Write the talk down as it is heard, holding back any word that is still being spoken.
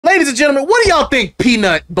Ladies and gentlemen, what do y'all think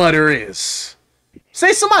peanut butter is?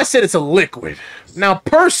 Say somebody said it's a liquid. Now,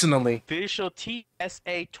 personally... Official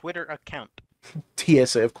TSA Twitter account.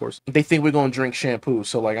 TSA, of course. They think we're gonna drink shampoo,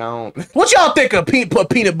 so like, I don't... What y'all think a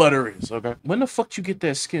peanut butter is, okay? When the fuck you get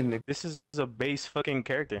that skin, nigga? This is a base fucking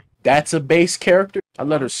character. That's a base character? I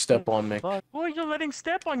let her step on me. Fuck. Who are you letting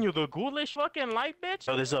step on you? The ghoulish fucking light bitch?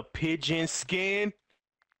 Oh, there's a pigeon skin.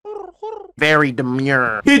 Very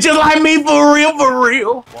demure. You just like me for real, for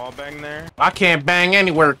real. Wall bang there. I can't bang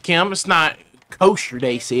anywhere, Kim. It's not kosher,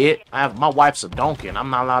 they said. My wife's a donkey, and I'm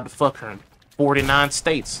not allowed to fuck her in 49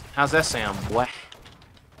 states. How's that sound, boy?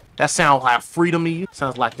 That sounds like freedom to you?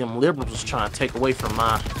 Sounds like them liberals was trying to take away from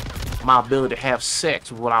my ability to have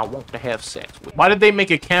sex with what I want to have sex with. Why did they make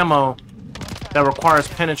a camo that requires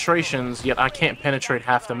penetrations, yet I can't penetrate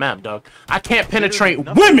half the map, dog? I can't penetrate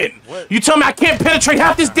women! You tell me I can't penetrate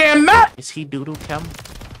half this damn map? Is he doodle cum?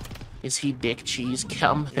 Is he dick cheese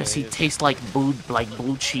cum? Does he taste like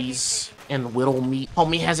blue cheese and whittle meat?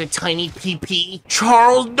 Homie has a tiny pee-pee.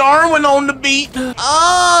 Charles Darwin on the beat.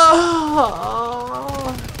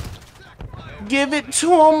 Give it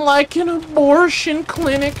to him like an abortion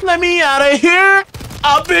clinic. Let me out of here.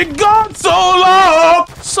 I've been gone so long.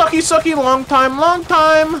 Sucky, sucky, long time, long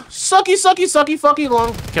time. Sucky, sucky, sucky, fucky,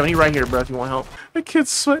 long. Kevin, he right here, bro, if you want help. The kid's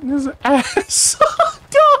sweating his ass.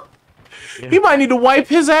 Yeah. He might need to wipe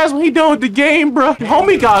his ass when he done with the game, bro.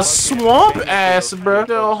 Homie got swamp ass, bro.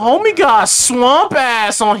 The homie got swamp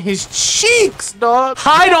ass on his cheeks, dog.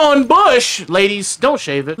 Hide on bush. Ladies, don't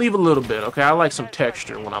shave it. Leave a little bit, okay? I like some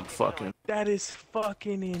texture when I'm fucking. That is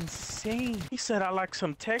fucking insane. He said I like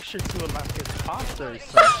some texture to it, like his pasta or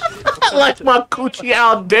something. I like my coochie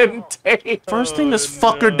al dente. First thing this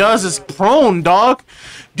fucker does is prone, dog.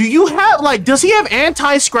 Do you have, like, does he have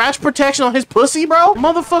anti-scratch protection on his pussy, bro?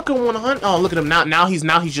 Motherfucker 100. Oh, look at him now. Now he's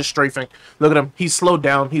just strafing. Look at him. He's slowed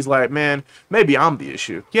down. He's like, man, maybe I'm the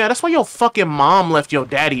issue. Yeah, that's why your fucking mom left your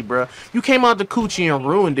daddy, bro. You came out the coochie and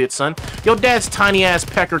ruined it, son. Your dad's tiny ass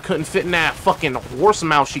pecker couldn't fit in that fucking horse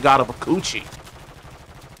mouth she got of a coochie.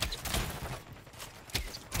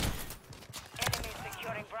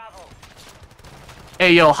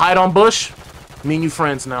 Hey, yo, hide on bush. Me and you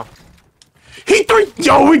friends now. He three.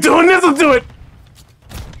 Yo, we doing this. Let's do it.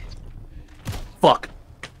 Fuck.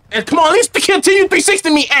 And come on, at least continue 360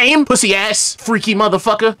 me, aim. Pussy ass. Freaky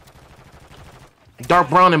motherfucker. Dark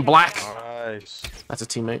brown and black. Nice. That's a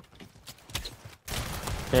teammate.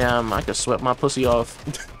 Damn, I could sweat my pussy off.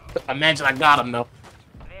 Imagine I got him, though.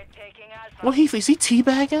 What, is he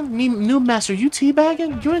teabagging? New master, you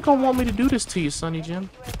teabagging? You ain't gonna want me to do this to you, Sonny Jim.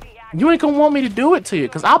 You ain't gonna want me to do it to you,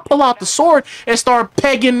 because I'll pull out the sword and start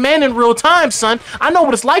pegging men in real time, son. I know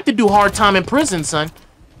what it's like to do hard time in prison, son.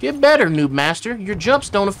 Get better, noob master. Your jumps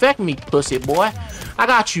don't affect me, pussy boy. I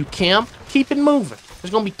got you, Kim. Keep it moving.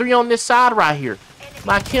 There's gonna be 3 on this side right here.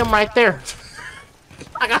 My Kim right there.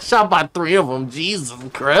 I got shot by 3 of them. Jesus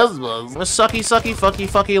Christmas. Sucky, sucky, fucky,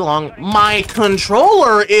 fucky long. My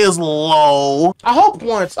controller is low. I hope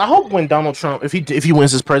when Donald Trump, if he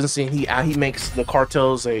wins his presidency and he makes the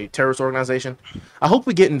cartels a terrorist organization, I hope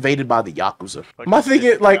we get invaded by the Yakuza. My thing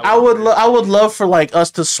is, like, I would love for, like,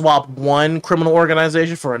 us to swap one criminal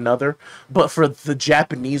organization for another, but for the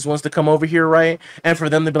Japanese ones to come over here, right? And for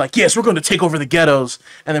them to be like, yes, we're going to take over the ghettos,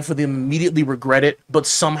 and then for them to immediately regret it, but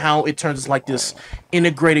somehow it turns like this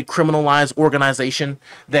integrated criminalized organization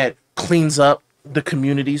that cleans up the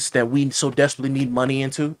communities that we so desperately need money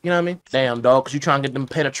into. You know what I mean? Damn, dog, because you trying to get them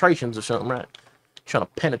penetrations or something, right? Trying to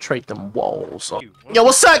penetrate them walls. So. Yo,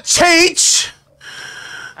 what's up, Cheech?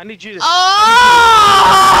 I need you to...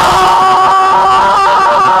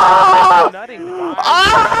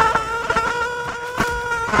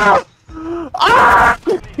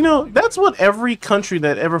 You know, that's what every country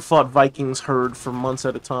that ever fought Vikings heard for months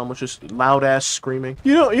at a time, was just loud ass screaming.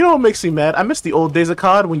 You know what makes me mad? I miss the old days of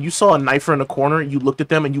COD when you saw a knifer in a corner, you looked at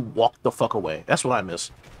them and you walked the fuck away. That's what I miss.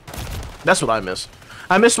 That's what I miss.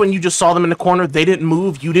 I miss when you just saw them in the corner, they didn't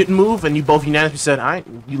move, you didn't move, and you both unanimously said, alright,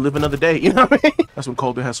 you live another day. You know what I mean? That's when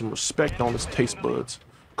Calder has some respect on his taste buds.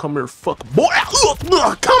 Come here, fuck boy.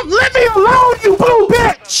 Come, let me alone, you blue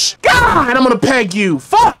bitch. God, I'm gonna peg you.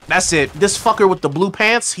 Fuck. That's it. This fucker with the blue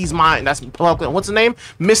pants, he's mine. That's what's the name?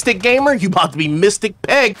 Mystic Gamer. You about to be Mystic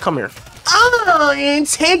Peg. Come here. Oh, and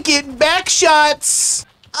take it back shots.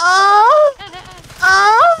 Oh,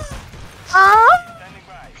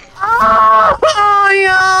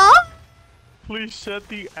 yeah. Please shut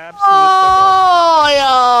the absolute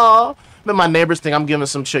yeah. But my neighbors think I'm giving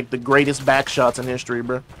some chick the greatest back shots in history,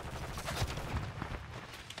 bro.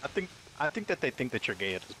 I think that they think that you're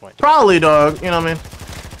gay at this point. Probably, dog. You know what I mean?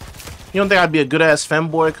 You don't think I'd be a good-ass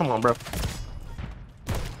femboy? Come on, bro.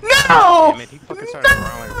 No! No! Damn it, he fucking started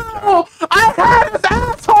growling with John. No! I had his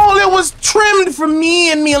asshole. It was trimmed for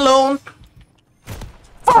me and me alone.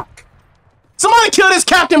 Fuck! Somebody kill this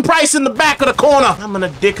Captain Price in the back of the corner. I'm gonna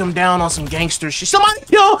dick him down on some gangster shit. Somebody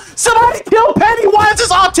kill Pennywise's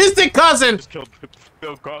autistic cousin. Just killed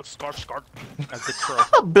Bill Skarsgård as the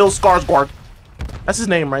troll. Bill Skarsgård. That's his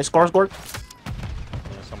name, right? Skarsgård?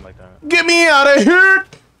 Yeah, something like that. Get me out of here!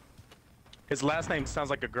 His last name sounds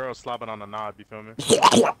like a girl slobbing on a knob, you feel me?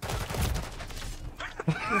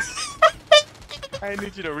 I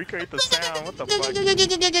need you to recreate the sound. What the fuck?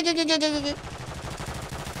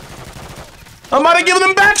 I'm about to give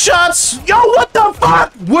them back shots! Yo, what the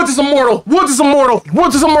fuck? Woods is immortal! Woods is immortal!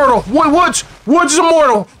 Woods is immortal! Woods is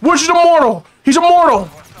immortal! Woods is immortal! He's immortal!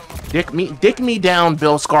 Dick me down,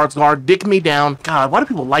 Bill Skarsgård. Dick me down. God, why do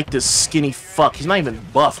people like this skinny fuck? He's not even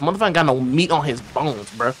buff. Motherfucker ain't got no meat on his bones,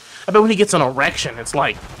 bro. I bet when he gets an erection, it's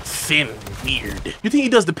like thin and weird. You think he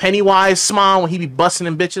does the Pennywise smile when he be busting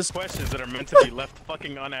them bitches? Questions that are meant to be left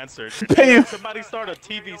fucking unanswered. Somebody start a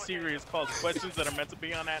TV series called Questions That Are Meant to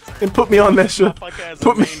Be Unanswered. And put me on that show.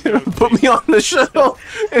 Put me on the show.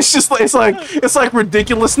 It's just like it's like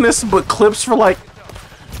ridiculousness, but clips for like.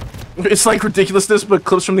 It's like ridiculousness, but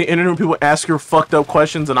clips from the internet where people ask your fucked up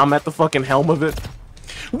questions, and I'm at the fucking helm of it.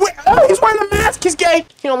 Oh, he's wearing a mask. He's gay.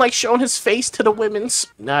 He don't like showing his face to the women's.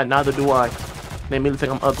 Nah, neither do I. They immediately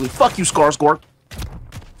think I'm ugly. Fuck you, Skarsgård.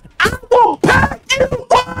 I will pack you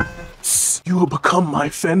once. You will become my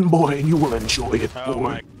fanboy, and you will enjoy it, boy. Oh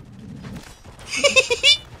my.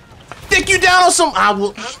 Dick you down on some. I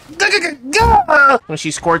will. When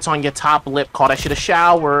she squirts on your top lip, call that shit a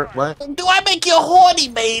shower. What? Do I make you horny,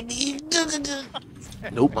 baby?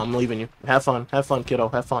 Nope, I'm leaving you. Have fun, kiddo.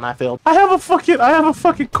 Have fun. I failed. I have a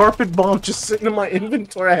fucking carpet bomb just sitting in my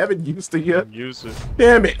inventory. I haven't used it yet. Use it.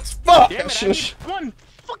 Damn it! Fuck! Damn it, I need one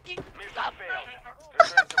fucking.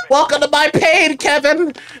 Welcome to my pain,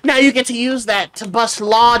 Kevin. Now you get to use that to bust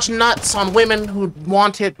large nuts on women who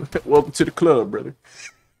want it. Welcome to the club, brother.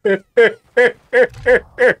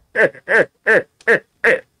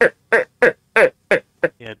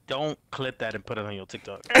 Yeah, don't clip that and put it on your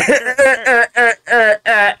TikTok.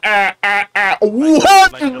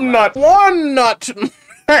 One nut, one nut,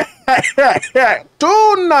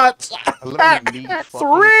 two nuts,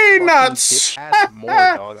 three nuts.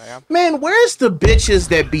 Man, where's the bitches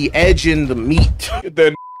that be edging the meat? Get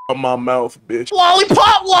that on my mouth, bitch.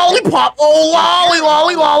 Lollipop, lollipop, oh lolly,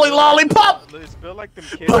 lollipop. He's built like them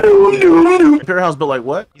kids. House built like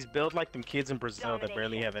what? He's built like them kids in Brazil that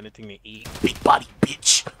barely have anything to eat. Big body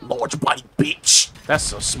bitch, large body bitch. That's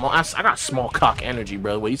so small. I got small cock energy,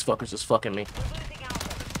 bro. Wait, these fuckers is fucking me.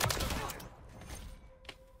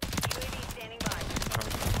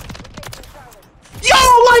 Yo,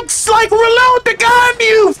 like reload the gun,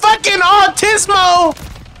 you fucking autismo.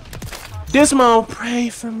 Dismo, pray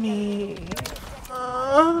for me.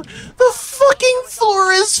 The fucking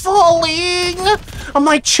floor is falling. I'm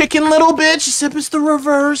like chicken little bitch, except it's the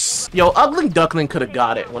reverse. Yo, Ugly Duckling could have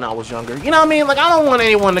got it when I was younger. You know what I mean? Like, I don't want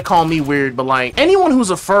anyone to call me weird, but like, anyone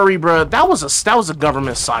who's a furry, bro, that was a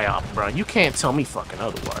government psyop, bro. You can't tell me fucking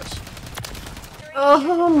otherwise.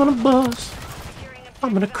 I'm gonna buzz.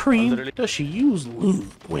 I'm gonna cream. Does she use lube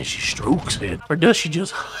when she strokes it? Or does she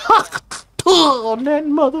just on that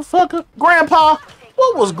motherfucker? Grandpa,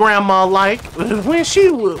 what was Grandma like when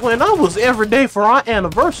I was every day for our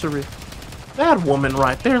anniversary? That woman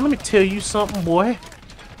right there, let me tell you something, boy.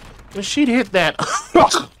 When she'd hit that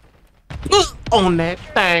on that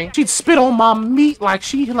thing, she'd spit on my meat like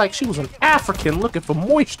she was an African looking for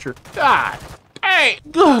moisture. God. Hey,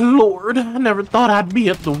 good Lord, I never thought I'd be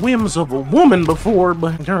at the whims of a woman before,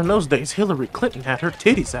 but during those days, Hillary Clinton had her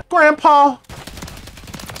titties out. Grandpa,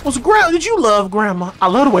 did you love Grandma? I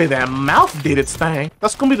love the way that mouth did its thing.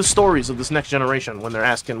 That's gonna be the stories of this next generation when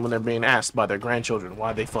they're being asked by their grandchildren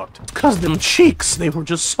why they fucked. Cause them cheeks, they were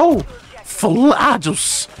just so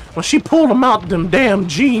flagelous. When she pulled them out them damn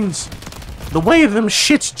jeans, the way them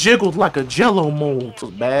shits jiggled like a jello mold. It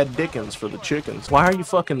was bad dickens for the chickens. Why are you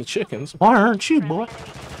fucking the chickens? Why aren't you, boy?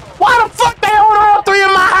 Why the fuck they own all three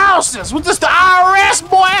of my houses? Was this the IRS,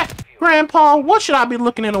 boy? Grandpa, what should I be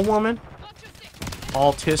looking in a woman?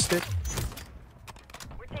 Autistic.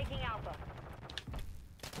 We're taking Alpha.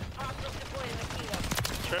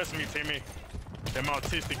 Trust me, Timmy. Them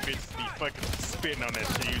autistic bitches be fucking spitting on that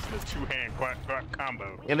shit using a two-hand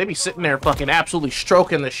combo. Yeah, they be sitting there fucking absolutely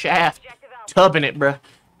stroking the shaft, tubbing it, bruh.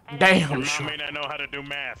 Damn. Your mom may not know how to do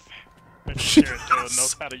math, but she sure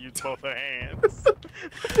knows how to use both her hands.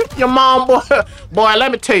 Your mom, boy,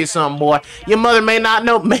 let me tell you something, boy. Your mother may not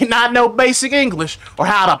know basic English or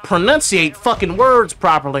how to pronunciate fucking words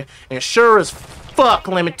properly, and sure as fuck,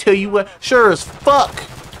 let me tell you what. Sure as fuck.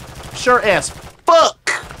 Sure as fuck.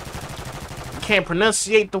 Can't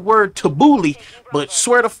pronunciate the word tabbouleh, but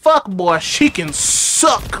swear to fuck, boy, she can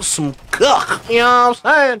suck some cuck. You know what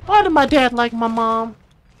I'm saying? Why did my dad like my mom?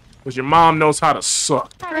 Because your mom knows how to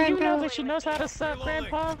suck. How do you know that she knows how to suck,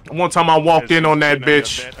 Grandpa? One time I walked in on that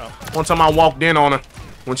bitch. One time I walked in on her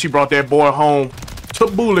when she brought that boy home.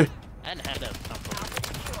 Tabbouleh.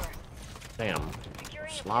 Damn.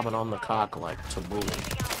 Slobbing on the cock like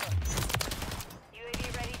tabbouleh.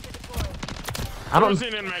 I don't.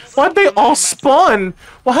 Why'd they all spawn?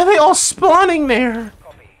 Why are they all spawning there?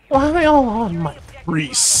 Why are they all on my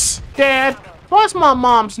grease? Dad, why's my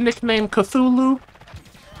mom's nickname Cthulhu?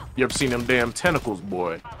 You ever seen them damn tentacles,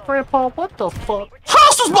 boy? Grandpa, what the fuck?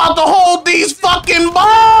 House was about to hold these fucking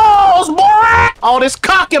balls, boy! All this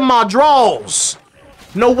cock in my drawers.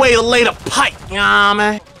 No way to lay the pipe, you know what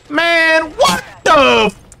I mean? Man, what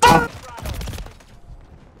the fuck?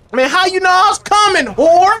 Man, how you know I was coming,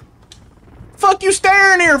 whore? Fuck you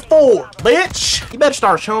staring here for, bitch? You better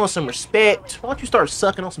start showing some respect. Why don't you start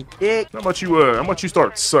sucking on some dick? How about you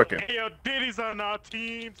start sucking? Hey, yo, Diddy's on our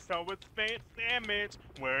team, so it's Fent Sandwich.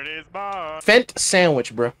 Where it is, boss? Fent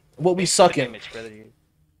Sandwich, bro. What we sucking?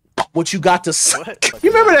 What you got to suck?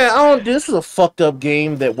 You remember that? This was a fucked up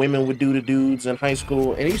game that women would do to dudes in high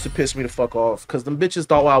school, and it used to piss me the fuck off because them bitches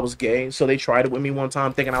thought I was gay, so they tried it with me one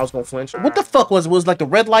time thinking I was gonna flinch. What the fuck was like the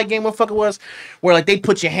red light game? What the fuck it was? Where like they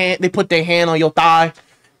put their hand on your thigh,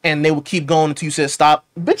 and they would keep going until you said stop.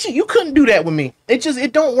 Bitch, you couldn't do that with me.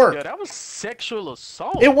 It don't work. Yeah, that was sexual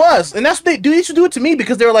assault. It was, and that's what they do. They used to do it to me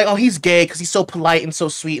because they were like, oh, he's gay because he's so polite and so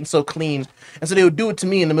sweet and so clean. And so they would do it to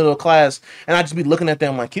me in the middle of class, and I'd just be looking at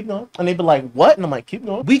them like, keep going. And they'd be like, what? And I'm like, keep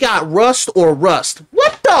going. We got rust or rust.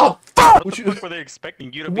 What the fuck? What were they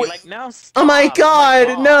expecting you to be like, now stop. Oh my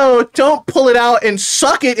god, no, don't pull it out and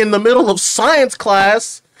suck it in the middle of science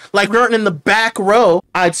class. Like we weren't in the back row.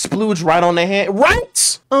 I'd splooge right on the hand.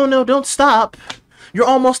 Right? Oh no, don't stop. You're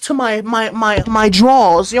almost to my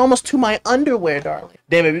drawers. You're almost to my underwear, darling.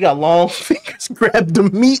 Damn it, we got long fingers. Grab the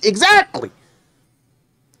meat. Exactly.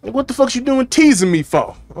 What the fuck's you doing teasing me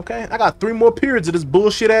for? Okay? I got 3 more periods of this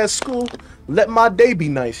bullshit ass school. Let my day be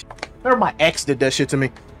nice. Remember my ex did that shit to me.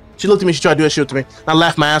 She looked at me, she tried to do that shit to me. I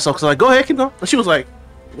laughed my ass off because I was like, go ahead, keep going. And she was like,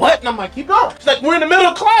 what? And I'm like, keep going. She's like, we're in the middle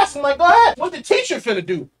of class. I'm like, go ahead. What the teacher finna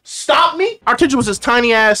do? Stop me? Our teacher was this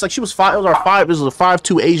tiny ass, like she was 5, it was a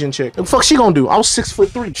 5'2" Asian chick. What the fuck she gonna do? I was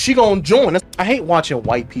 6'3". She gonna join. I hate watching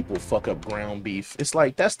white people fuck up ground beef. It's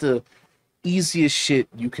like, that's the easiest shit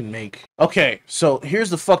you can make. Okay, so here's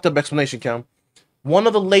the fucked up explanation, Cam. One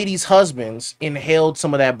of the lady's husbands inhaled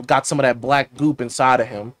some of that, got some of that black goop inside of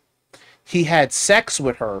him. He had sex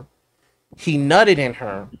with her. He nutted in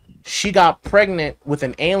her. She got pregnant with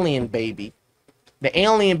an alien baby. The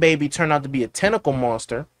alien baby turned out to be a tentacle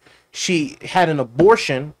monster. She had an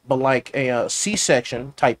abortion, but like a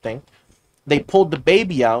C-section type thing. They pulled the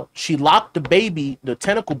baby out. She locked the baby, the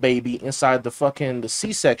tentacle baby, inside the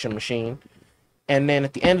C-section machine. And then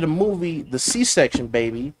at the end of the movie, the C-section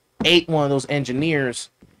baby ate one of those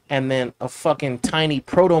engineers, and then a fucking tiny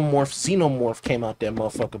protomorph xenomorph came out that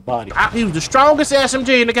motherfucker body. He was the strongest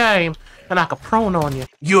SMG in the game, and I could prone on you.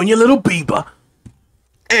 You and your little beaver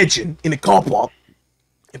edging in the car park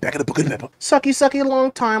in back of the book of the pepper. Sucky, sucky,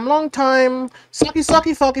 long time, long time. Sucky,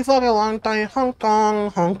 sucky, fucky, fucky, long time. Hong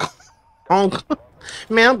Kong, Hong Kong, Hong Kong.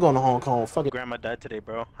 Man, I'm going to Hong Kong. Fuck it. Grandma died today,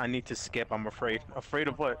 bro. I need to skip. I'm afraid. Afraid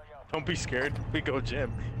of what? Don't be scared. We go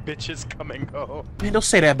gym. Bitches come and go. Man, don't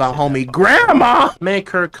say that about homie grandma.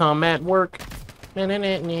 Make her come at work. Is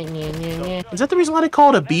that the reason why they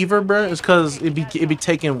call it a beaver, bro? It's because it be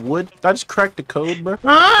taking wood. Did I just cracked the code, bro?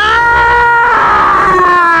 Ah!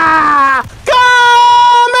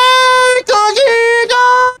 Come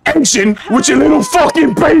and Action with your little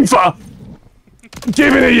fucking beaver.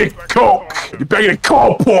 Give it to your cock. You're back in the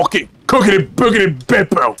car pocket. Cooking it, booking it,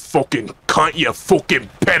 Beppo. Fucking cunt, you fucking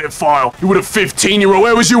pedophile. You were a 15-year-old.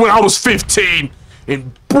 Where was you when I was 15?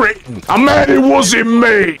 In Britain. I'm mad it wasn't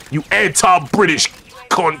me. You anti-British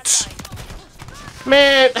cunt.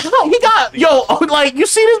 Man, he got, yo, like, you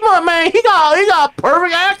see this man? He got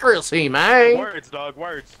perfect accuracy, man. Words, dog,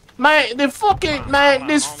 words. Man, the fucking, man,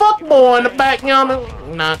 this fuckboy in the back, you know,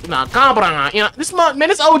 nah, you know, this man,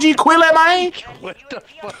 this OG Quilla, man. What the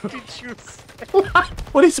fuck did you say?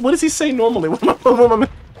 What does he say normally?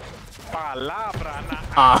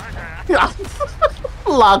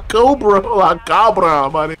 La Cobra,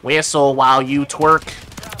 buddy. Whistle while you twerk.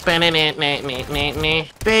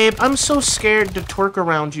 Babe, I'm so scared to twerk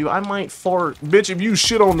around you. I might fart. Bitch, if you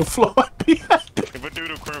shit on the floor, I'd be happy. If a dude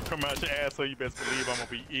will come out your ass, so you best believe I'm gonna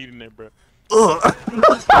be eating it, bro. Ugh.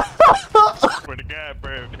 For the guy,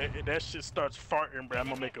 bro, that shit starts farting, bro. I'm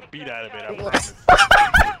gonna make a beat out of it. I promise.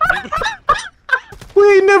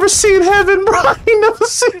 We ain't never seen heaven, bro. I ain't never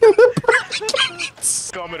seen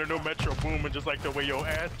the Call me the new Metro Boomin, just like the way your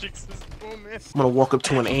ass cheeks is booming. I'm gonna walk up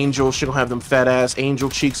to an angel. She gonna have them fat ass angel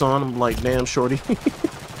cheeks on. I'm like, damn, shorty.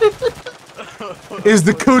 Is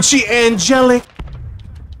the coochie angelic?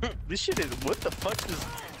 This shit is, what the fuck is,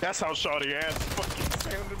 that's how shorty ass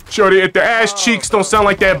fucking sounded. Shorty, if the ass cheeks don't sound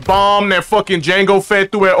like that bomb that fucking Django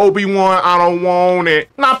fed through at Obi-Wan, I don't want it.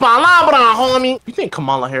 Na palabra, homie. You think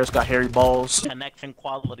Kamala Harris got hairy balls? Connection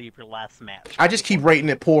quality of your last match. I just keep rating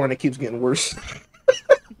it poor and it keeps getting worse.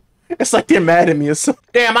 It's like they're mad at me or something.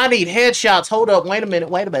 Damn, I need headshots. Hold up. Wait a minute.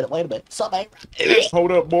 Wait a minute. Wait a minute. Something ain't right.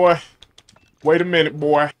 Hold up, boy. Wait a minute,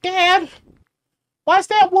 boy. Dad, why does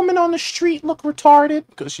that woman on the street look retarded?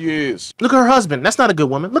 Because she is. Look at her husband. That's not a good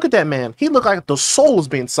woman. Look at that man. He looked like the soul is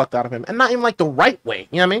being sucked out of him. And not even like the right way.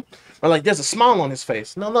 You know what I mean? Or like there's a smile on his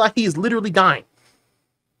face. No, like he is literally dying.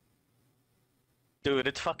 Dude,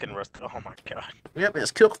 it's fucking rusted. Oh my god. Yep,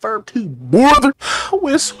 it's kill firm too, brother.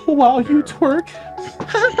 Whistle while you twerk.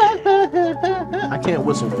 I can't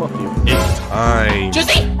whistle, fuck you. It's time.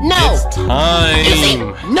 Jesse, no! It's time. Jesse,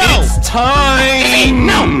 no! It's time. Jesse,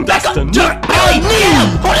 no! Back up! That's the I need him!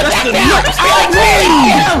 Hold it back down! I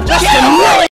need him! Just a